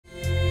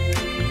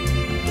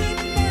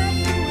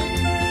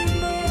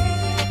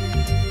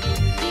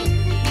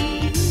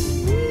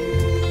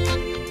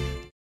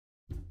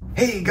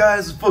Hey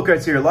guys, it's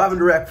Fultoncards here, live and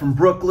direct from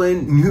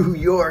Brooklyn, New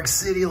York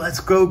City. Let's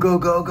go, go,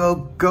 go, go,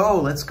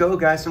 go. Let's go,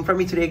 guys. So in front of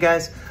me today,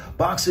 guys,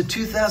 box of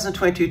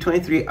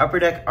 2022-23 Upper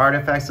Deck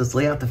Artifacts. Let's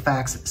lay out the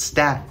facts.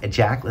 Stat a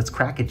jack. Let's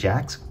crack it,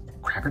 jacks.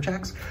 Cracker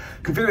jacks.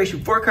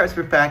 Configuration, 4 cards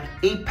per pack,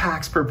 8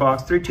 packs per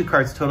box, 32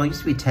 cards total. Used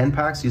to be 10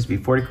 packs, used to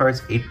be 40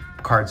 cards, 8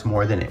 cards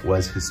more than it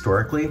was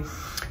historically.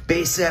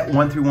 Base set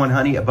 1 through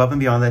 100. Above and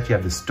beyond that, you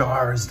have the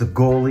stars, the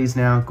goalies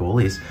now,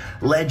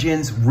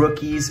 legends,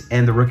 rookies,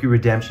 and the rookie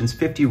redemptions.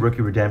 50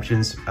 rookie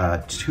redemptions,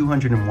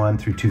 201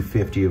 through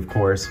 250, of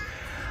course.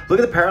 Look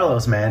at the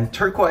parallels, man.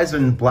 Turquoise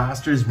and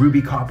blasters,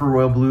 ruby, copper,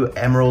 royal blue,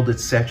 emerald,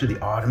 etc. The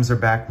autumns are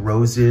back,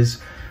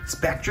 roses,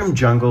 spectrum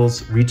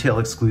jungles, retail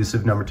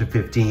exclusive, number to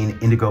 15,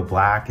 indigo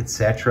black,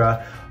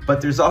 etc. But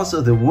there's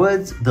also the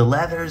woods, the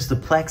leathers, the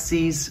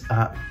plexis,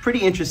 pretty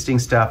interesting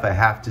stuff, I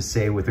have to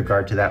say, with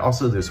regard to that.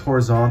 Also, there's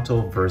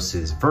horizontal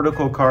versus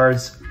vertical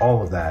cards,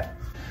 all of that.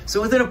 So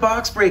within a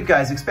box break,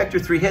 guys, expect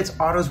your 3 hits,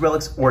 autos,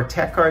 relics, or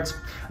tech cards.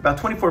 About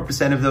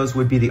 24% of those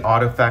would be the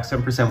auto facts,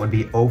 7% would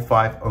be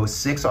 05,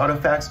 06 auto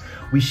facts.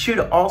 We should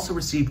also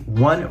receive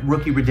 1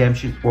 rookie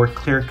redemption or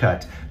clear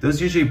cut.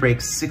 Those usually break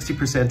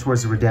 60%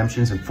 towards the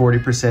redemptions and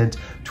 40%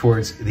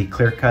 towards the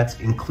clear cuts,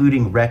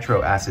 including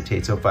retro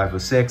acetates,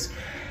 05, 06.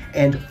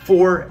 And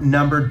 4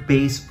 numbered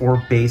base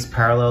or base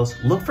parallels.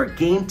 Look for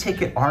game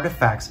ticket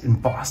artifacts in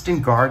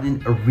Boston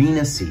Garden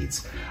arena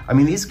seats. I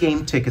mean, these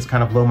game tickets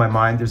kind of blow my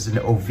mind. There's an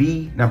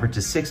OV numbered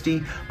to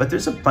 60, but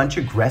there's a bunch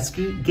of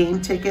Gretzky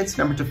game tickets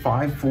numbered to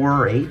 5, 4,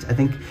 or 8. I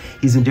think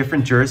he's in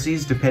different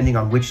jerseys depending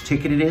on which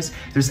ticket it is.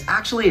 There's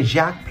actually a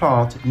Jacques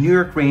Plante New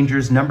York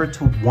Rangers numbered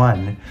to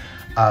 1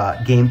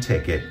 game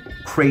ticket.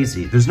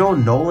 Crazy. There's no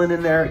Nolan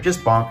in there, just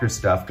bonkers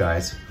stuff,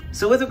 guys.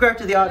 So with regard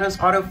to the autos,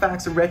 auto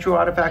facts and retro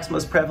artifacts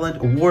most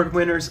prevalent, award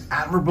winners,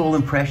 admirable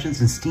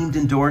impressions and steamed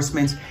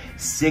endorsements,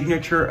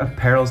 signature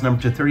apparels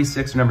number to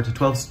 36 or number to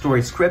 12,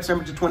 story scripts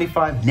number to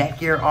 25,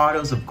 Netgear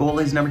autos of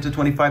goalies number to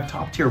 25,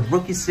 top tier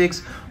rookie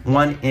sigs,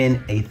 1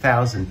 in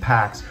 1,000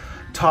 packs,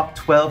 top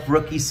 12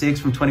 rookie sigs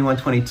from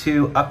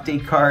 21-22,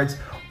 update cards,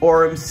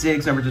 Orem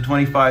sigs number to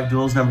 25,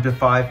 duels number to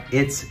 5,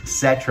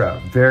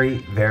 etc.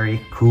 Very,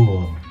 very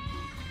cool.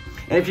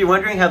 And if you're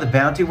wondering how the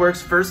bounty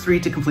works, first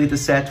 3 to complete the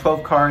set,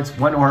 12 cards,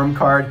 1 Orem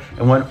card,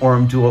 and 1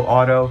 Orem dual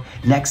auto.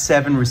 Next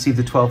 7 receive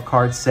the 12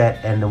 card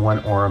set and the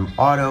 1 Orem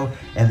auto.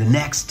 And the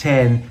next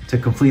 10 to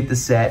complete the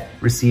set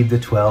receive the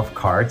 12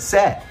 card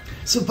set.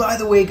 So by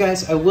the way,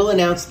 guys, I will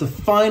announce the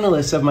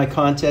finalists of my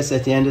contest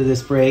at the end of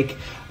this break.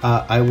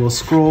 I will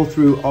scroll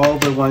through all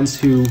the ones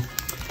who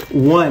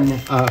won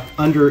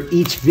under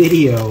each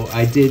video.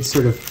 I did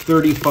sort of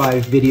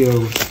 35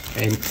 videos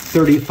and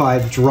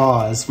 35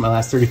 draws, my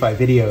last 35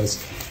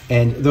 videos,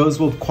 and those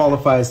will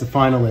qualify as the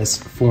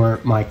finalists for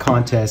my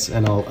contest,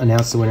 and I'll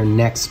announce the winner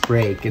next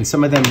break. And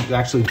some of them are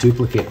actually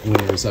duplicate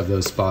winners of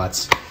those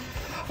spots.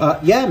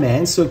 Yeah,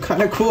 man, so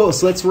kind of cool.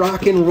 So let's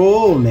rock and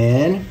roll,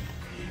 man.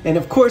 And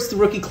of course, the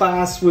rookie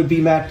class would be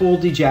Matt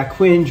Boldy, Jack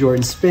Quinn,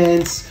 Jordan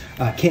Spence,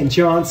 Ken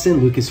Johnson,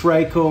 Lucas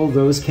Reichel,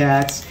 those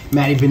cats,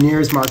 Matty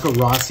Beniers, Marco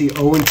Rossi,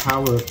 Owen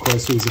Power, of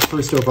course, who was the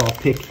first overall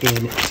pick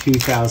in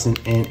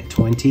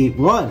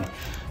 2021.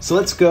 So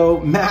let's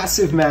go.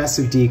 Massive,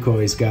 massive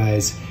decoys,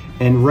 guys.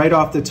 And right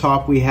off the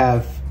top, we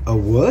have a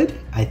wood.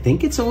 I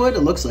think it's a wood.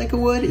 It looks like a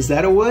wood. Is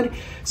that a wood?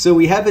 So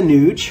we have a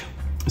Nuge.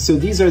 So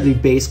these are the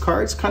base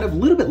cards, kind of a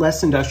little bit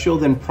less industrial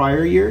than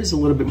prior years, a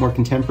little bit more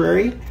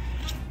contemporary.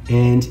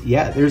 And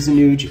yeah, there's a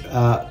Nuge,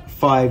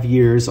 5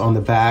 years on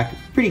the back,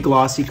 pretty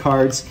glossy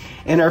cards.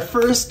 And our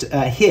first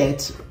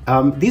hit,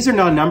 these are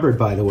non-numbered,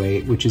 by the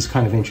way, which is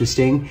kind of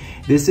interesting.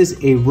 This is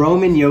a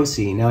Roman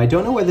Josi. Now, I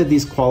don't know whether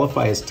these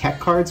qualify as tech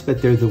cards,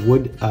 but they're the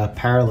wood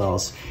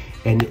parallels.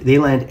 And they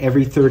land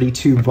every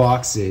 32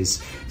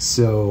 boxes.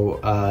 So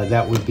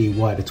that would be,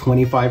 what, a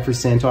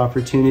 25%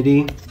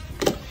 opportunity?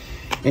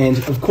 And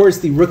of course,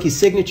 the rookie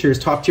signatures,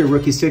 top tier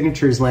rookie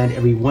signatures land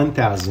every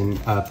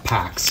 1,000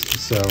 packs.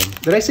 So,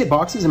 did I say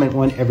boxes? I meant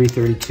 1 every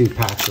 32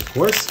 packs, of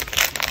course.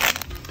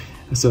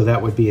 So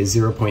that would be a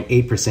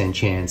 0.8%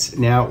 chance.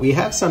 Now, we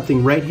have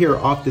something right here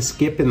off the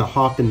skip and the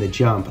hop and the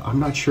jump. I'm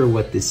not sure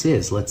what this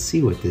is. Let's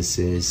see what this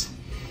is.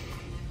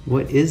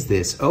 What is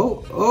this?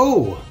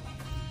 Oh,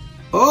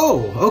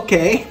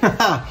 okay.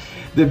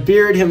 The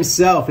Beard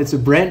himself. It's a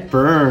Brent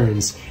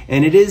Burns.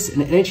 And it is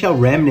an NHL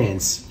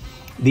Remnants.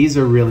 These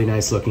are really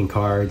nice looking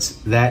cards.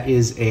 That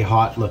is a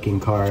hot looking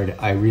card.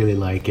 I really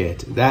like it.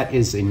 That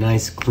is a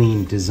nice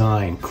clean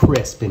design,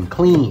 crisp and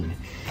clean.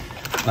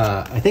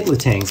 I think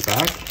Letang's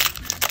back.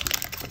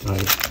 I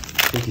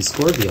think he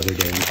scored the other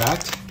day, in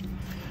fact.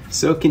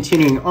 So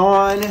continuing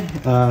on,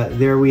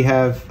 there we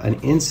have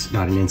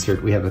not an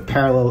insert, we have a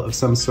parallel of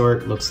some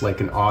sort. Looks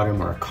like an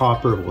autumn or a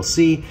copper, we'll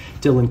see.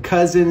 Dylan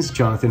Cousins,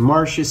 Jonathan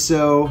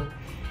Marchessault.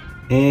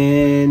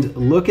 And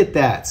look at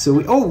that.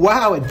 So oh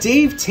wow, a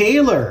Dave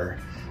Taylor.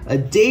 A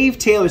Dave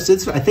Taylor, so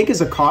this I think is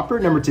a copper,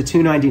 number to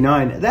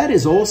 299. That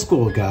is old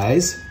school,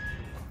 guys.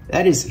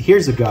 That is,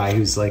 here's a guy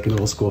who's like an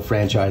old school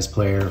franchise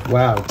player.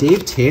 Wow,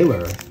 Dave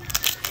Taylor.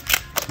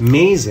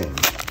 Amazing.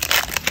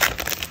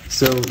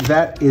 So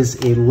that is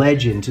a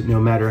legend no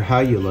matter how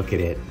you look at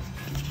it.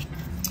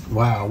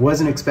 Wow,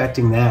 wasn't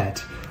expecting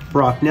that.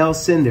 Brock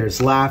Nelson,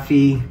 there's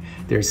Laffy,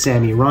 there's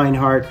Sammy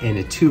Reinhart, and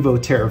a Teuvo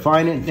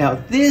Teravainen.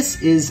 Now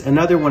this is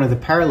another one of the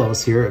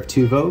parallels here of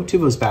Teuvo.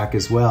 Teuvo's back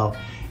as well.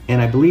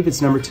 And I believe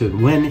it's number 2,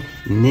 Nguyen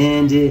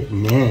Nhan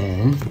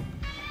Nan.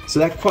 So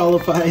that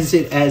qualifies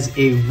it as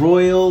a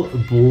royal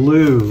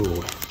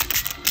blue.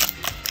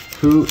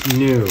 Who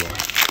knew?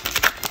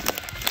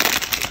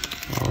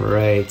 All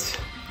right.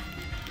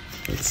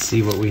 Let's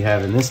see what we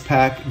have in this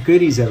pack.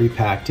 Goodies every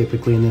pack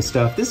typically in this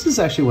stuff. This is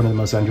actually one of the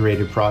most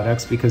underrated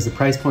products because the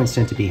price points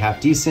tend to be half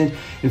decent.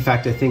 In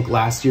fact, I think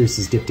last year's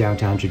has dipped down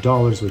to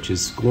 $100, which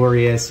is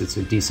glorious. It's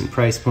a decent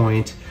price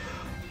point.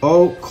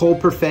 Oh, Cole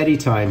Perfetti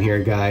time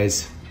here,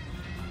 guys.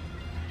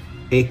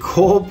 A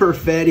Cole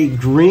Perfetti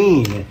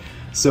green.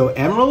 So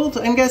emerald,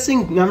 I'm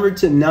guessing, numbered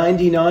to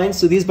 99.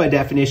 So these by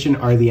definition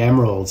are the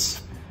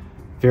emeralds.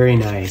 Very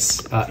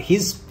nice.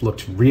 He's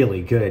looked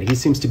really good. He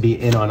seems to be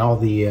in on all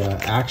the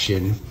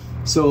action.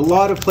 So a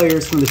lot of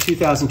players from the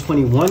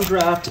 2021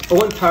 draft.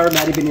 Owen Power,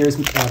 Matty Beniers,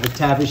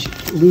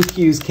 McTavish, Luke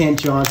Hughes,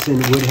 Kent Johnson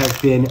would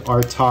have been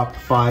our top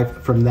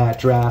 5 from that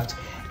draft.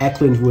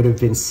 Eklund would have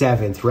been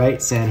 7th,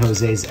 right? San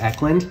Jose's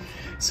Eklund.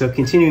 So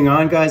continuing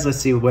on, guys, let's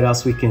see what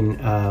else we can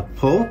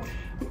pull.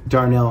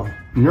 Darnell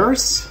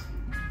Nurse,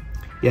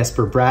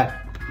 Jesper Bratt,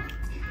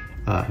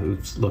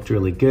 who's looked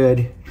really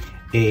good.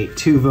 A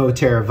Teuvo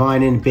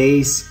Teravainen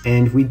base,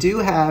 and we do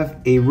have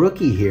a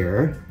rookie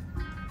here.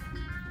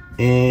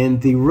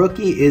 And the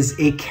rookie is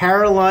a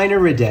Carolina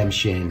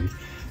redemption.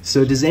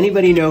 So does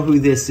anybody know who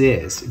this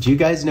is? Do you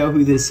guys know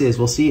who this is?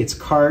 We'll see, it's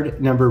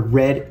card number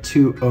red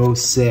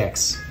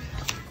 206.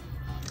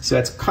 So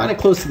that's kind of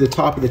close to the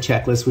top of the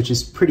checklist, which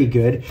is pretty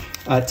good.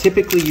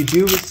 Typically you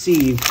do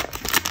receive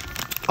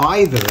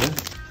either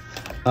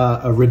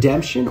a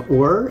redemption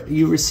or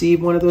you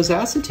receive one of those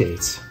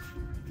acetates.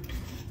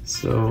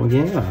 So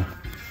yeah,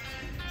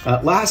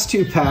 last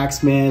 2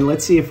 packs, man.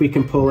 Let's see if we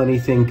can pull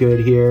anything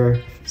good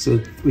here. So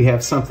we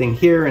have something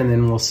here and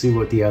then we'll see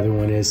what the other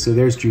one is. So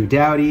there's Drew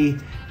Doughty,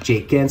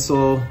 Jake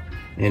Gensel,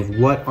 and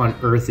what on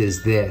earth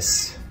is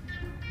this?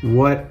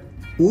 What?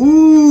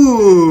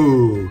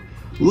 Ooh,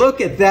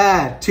 look at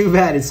that. Too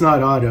bad it's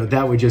not auto.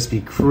 That would just be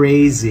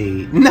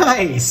crazy.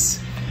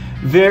 Nice.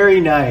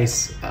 Very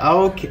nice.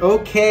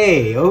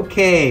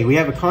 Okay. We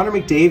have a Connor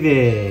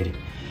McDavid.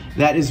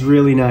 That is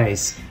really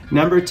nice.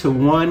 Number to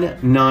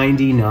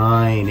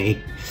 199. A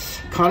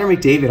Connor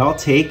McDavid, I'll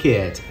take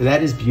it.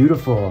 That is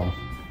beautiful.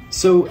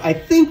 So I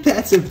think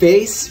that's a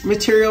base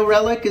material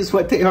relic is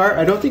what they are.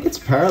 I don't think it's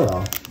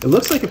parallel. It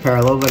looks like a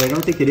parallel, but I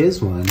don't think it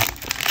is one.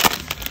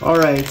 All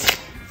right,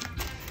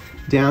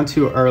 down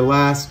to our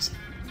last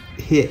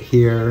hit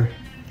here.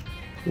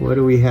 What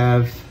do we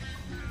have?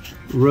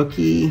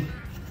 Rookie.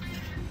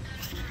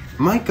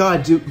 My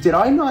God, did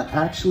I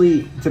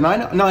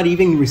not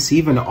even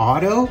receive an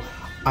auto?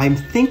 I'm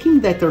thinking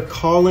that they're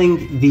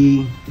calling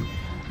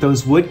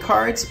those wood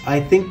cards.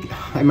 I think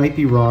I might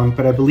be wrong,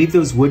 but I believe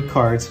those wood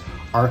cards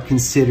are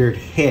considered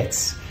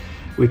hits,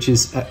 which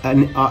is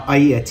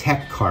i.e. a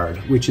tech card,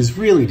 which is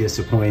really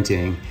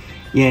disappointing.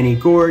 Yanni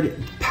Gourde,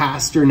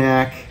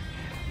 Pasternak,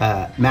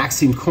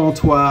 Maxime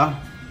Comtois,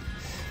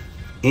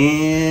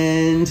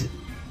 and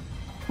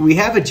we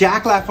have a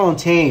Jack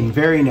LaFontaine.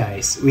 Very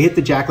nice. We hit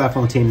the Jack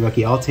LaFontaine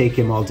rookie. I'll take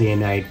him all day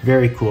and night.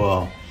 Very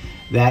cool.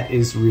 That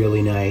is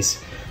really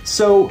nice.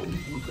 So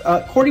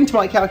according to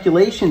my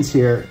calculations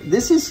here,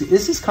 this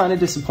is kind of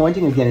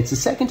disappointing again. It's the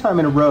second time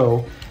in a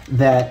row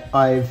that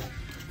I've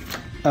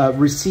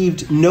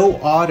received no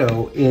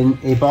auto in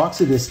a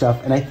box of this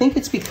stuff, and I think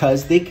it's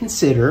because they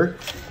consider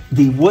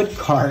the wood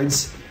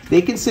cards,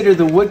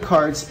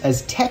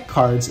 as tech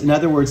cards. In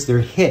other words, they're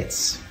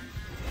hits.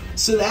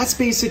 So that's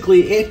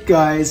basically it,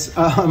 guys.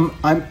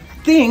 I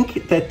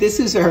think that this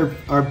is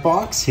our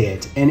box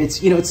hit, and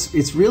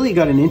it's really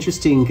got an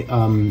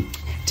interesting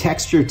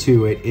texture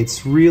to it.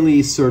 It's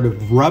really sort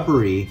of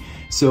rubbery.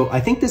 So I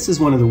think this is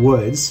one of the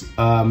woods,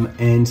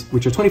 and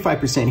which are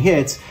 25%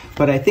 hits,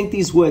 but I think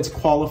these woods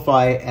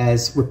qualify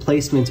as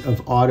replacement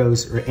of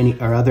autos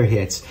or other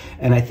hits.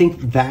 And I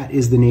think that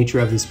is the nature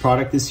of this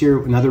product this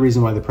year. Another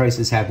reason why the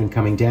prices have been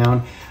coming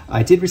down.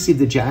 I did receive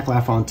the Jack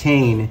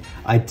LaFontaine.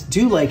 I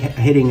do like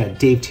hitting a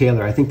Dave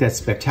Taylor. I think that's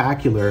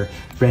spectacular.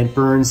 Brent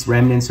Burns,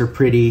 remnants are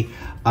pretty.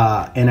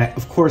 And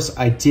of course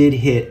I did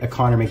hit a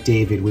Connor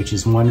McDavid, which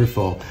is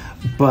wonderful.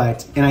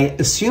 And I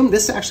assume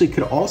this actually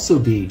could also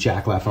be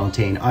Jack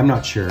LaFontaine. I'm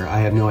not sure, I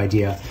have no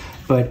idea.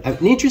 But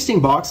an interesting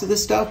box of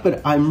this stuff,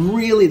 but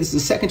this is the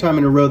second time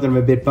in a row that I'm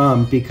a bit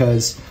bummed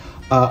because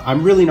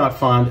I'm really not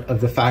fond of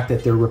the fact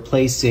that they're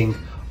replacing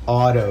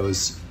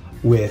autos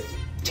with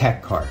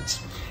tech cards.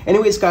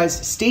 Anyways,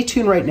 guys, stay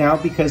tuned right now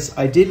because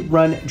I did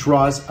run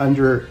draws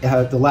under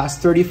the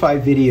last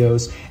 35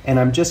 videos, and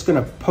I'm just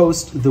gonna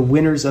post the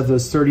winners of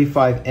those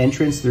 35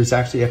 entrants. There's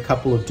actually a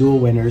couple of dual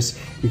winners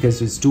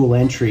because it's dual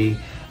entry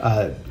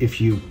if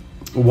you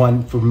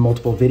won for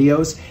multiple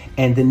videos.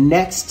 And the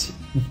next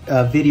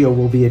video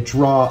will be a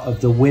draw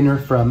of the winner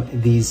from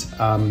these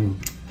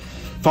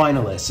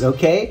finalists,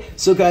 okay?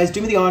 So guys,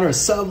 do me the honor of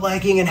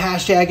sub-liking and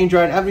hashtagging,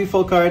 drawing every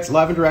full cards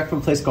live and direct from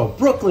a place called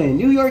Brooklyn,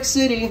 New York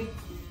City.